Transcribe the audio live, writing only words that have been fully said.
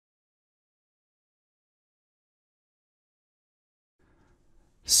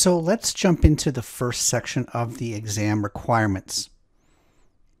So let's jump into the first section of the exam requirements.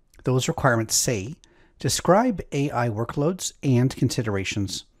 Those requirements say, describe AI workloads and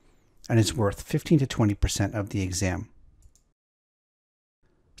considerations, and is worth 15 to 20% of the exam.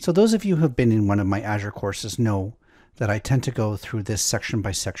 So those of you who have been in one of my Azure courses know that I tend to go through this section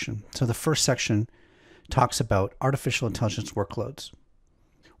by section. So the first section talks about artificial intelligence workloads.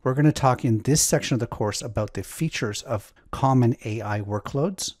 We're going to talk in this section of the course about the features of common AI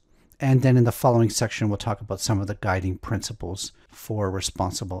workloads. And then in the following section, we'll talk about some of the guiding principles for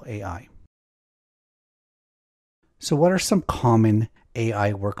responsible AI. So what are some common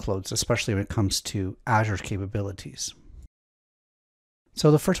AI workloads, especially when it comes to Azure's capabilities? So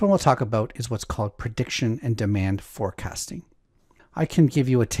the first one we'll talk about is what's called prediction and demand forecasting. I can give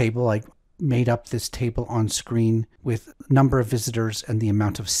you a table. I made up this table on screen with number of visitors and the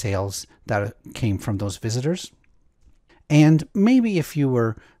amount of sales that came from those visitors. And maybe if you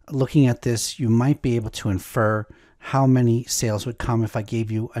were looking at this, you might be able to infer how many sales would come if I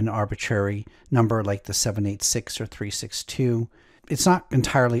gave you an arbitrary number like the 786 or 362. It's not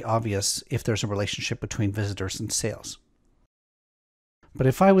entirely obvious if there's a relationship between visitors and sales. But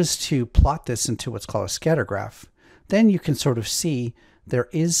if I was to plot this into what's called a scatter graph, then you can sort of see there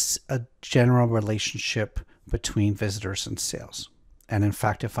is a general relationship between visitors and sales. And in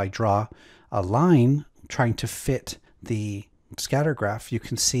fact, if I draw a line trying to fit the scatter graph, you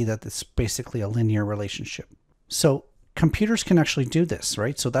can see that it's basically a linear relationship. So computers can actually do this,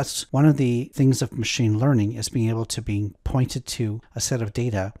 right? So that's one of the things of machine learning, is being able to be pointed to a set of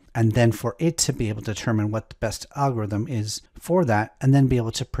data and then for it to be able to determine what the best algorithm is for that, and then be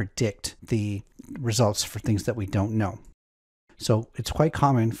able to predict the results for things that we don't know. So it's quite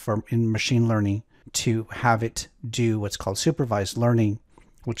common in machine learning to have it do what's called supervised learning,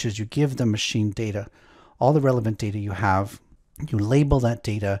 which is you give the machine data, all the relevant data you have, you label that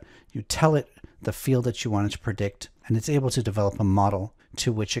data, you tell it the field that you want it to predict, and it's able to develop a model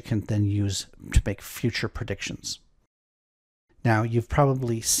to which it can then use to make future predictions. Now, you've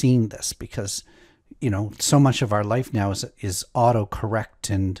probably seen this because, so much of our life now is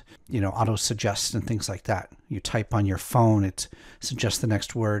auto-correct and, auto-suggest and things like that. You type on your phone, it suggests the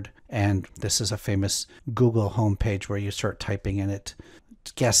next word, and this is a famous Google homepage where you start typing and it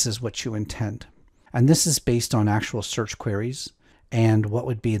guesses what you intend. And this is based on actual search queries and what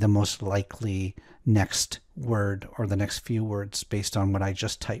would be the most likely next word or the next few words based on what I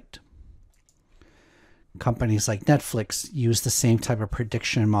just typed. Companies like Netflix use the same type of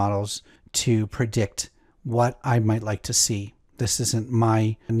prediction models to predict what I might like to see. This isn't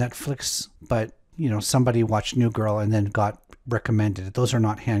my Netflix, but somebody watched New Girl and then got recommended. Those are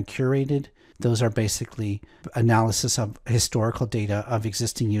not hand curated. Those are basically analysis of historical data of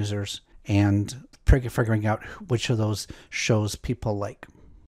existing users and figuring out which of those shows people like.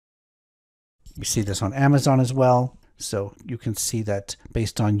 You see this on Amazon as well. So you can see that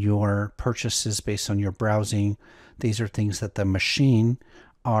based on your purchases, based on your browsing, these are things that the machine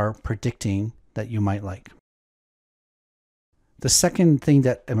are predicting that you might like. The second thing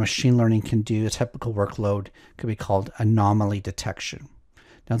that a machine learning can do, a typical workload, could be called anomaly detection.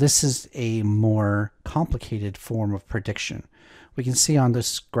 Now this is a more complicated form of prediction. We can see on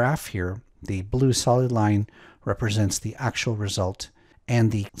this graph here, the blue solid line represents the actual result,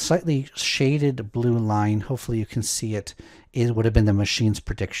 and the slightly shaded blue line, hopefully you can see it, would have been the machine's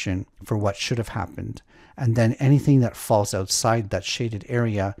prediction for what should have happened. And then anything that falls outside that shaded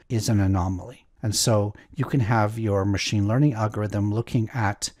area is an anomaly. And so you can have your machine learning algorithm looking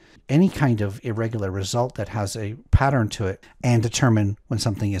at any kind of irregular result that has a pattern to it and determine when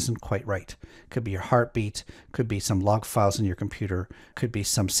something isn't quite right. Could be your heartbeat, could be some log files in your computer, could be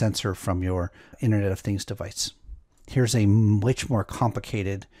some sensor from your Internet of Things device. Here's a much more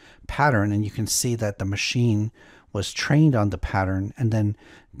complicated pattern, and you can see that the machine was trained on the pattern and then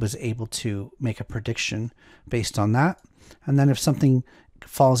was able to make a prediction based on that. And then if something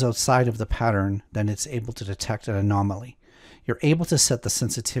falls outside of the pattern, then it's able to detect an anomaly. You're able to set the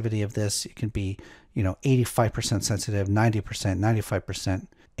sensitivity of this. It can be, 85% sensitive, 90%, 95%.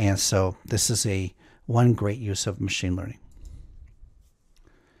 And so this is one great use of machine learning.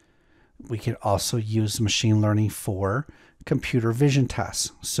 We can also use machine learning for computer vision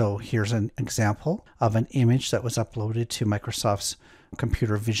tasks. So here's an example of an image that was uploaded to Microsoft's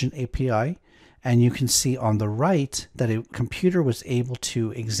computer vision API. And you can see on the right that a computer was able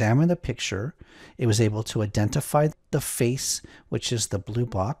to examine the picture. It was able to identify the face, which is the blue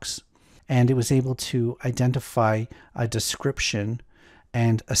box, and it was able to identify a description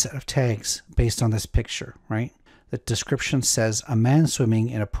and a set of tags based on this picture, right? The description says a man swimming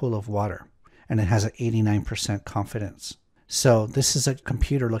in a pool of water, and it has an 89% confidence. So this is a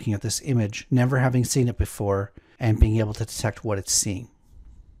computer looking at this image, never having seen it before, and being able to detect what it's seeing.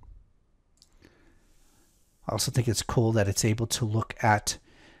 I also think it's cool that it's able to look at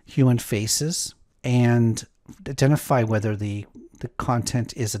human faces and identify whether the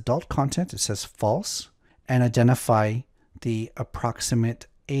content is adult content. It says false, and identify the approximate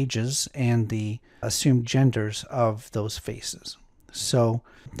ages and the assumed genders of those faces. So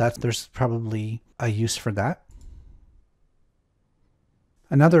there's probably a use for that.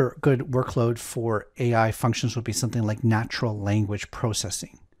 Another good workload for AI functions would be something like natural language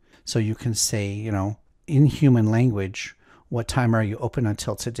processing. So you can say, in human language, what time are you open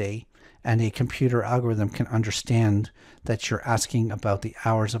until today? And a computer algorithm can understand that you're asking about the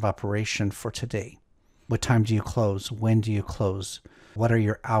hours of operation for today. What time do you close? When do you close? What are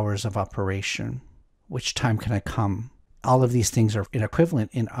your hours of operation? Which time can I come? All of these things are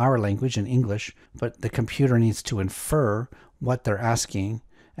equivalent in our language, in English, but the computer needs to infer what they're asking,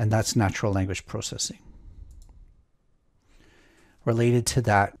 and that's natural language processing. Related to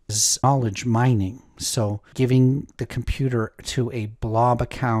that is knowledge mining. So giving the computer to a blob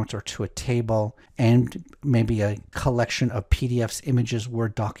account or to a table and maybe a collection of PDFs, images,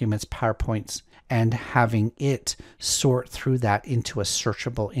 Word documents, PowerPoints, and having it sort through that into a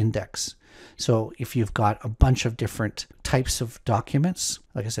searchable index. So if you've got a bunch of different types of documents,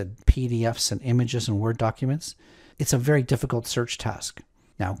 like I said, PDFs and images and Word documents, it's a very difficult search task.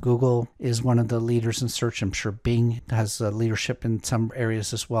 Now, Google is one of the leaders in search. I'm sure Bing has leadership in some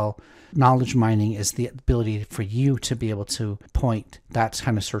areas as well. Knowledge mining is the ability for you to be able to point that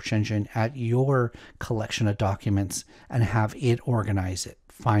kind of search engine at your collection of documents and have it organize it,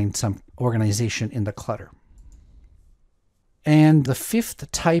 find some organization in the clutter. And the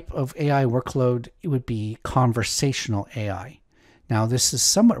fifth type of AI workload, it would be conversational AI. Now, this is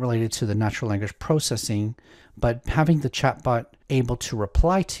somewhat related to the natural language processing, but having the chatbot able to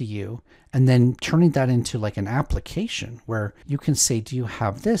reply to you and then turning that into like an application where you can say, do you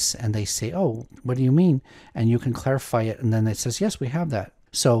have this? And they say, oh, what do you mean? And you can clarify it. And then it says, yes, we have that.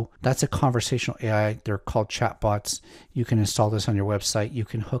 So that's a conversational AI. They're called chatbots. You can install this on your website. You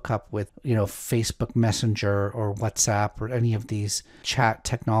can hook up with, Facebook Messenger or WhatsApp or any of these chat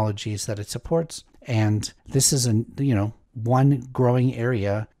technologies that it supports. And this is one growing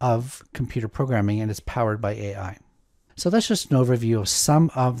area of computer programming, and it's powered by AI. So that's just an overview of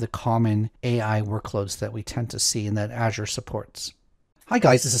some of the common AI workloads that we tend to see and that Azure supports. Hi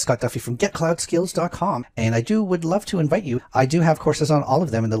guys, this is Scott Duffy from getcloudskills.com, and would love to invite you. I do have courses on all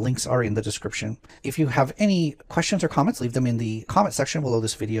of them, and the links are in the description. If you have any questions or comments, leave them in the comment section below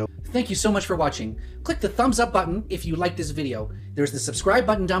this video. Thank you so much for watching. Click the thumbs up button if you like this video. There's the subscribe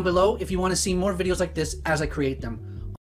button down below if you want to see more videos like this as I create them.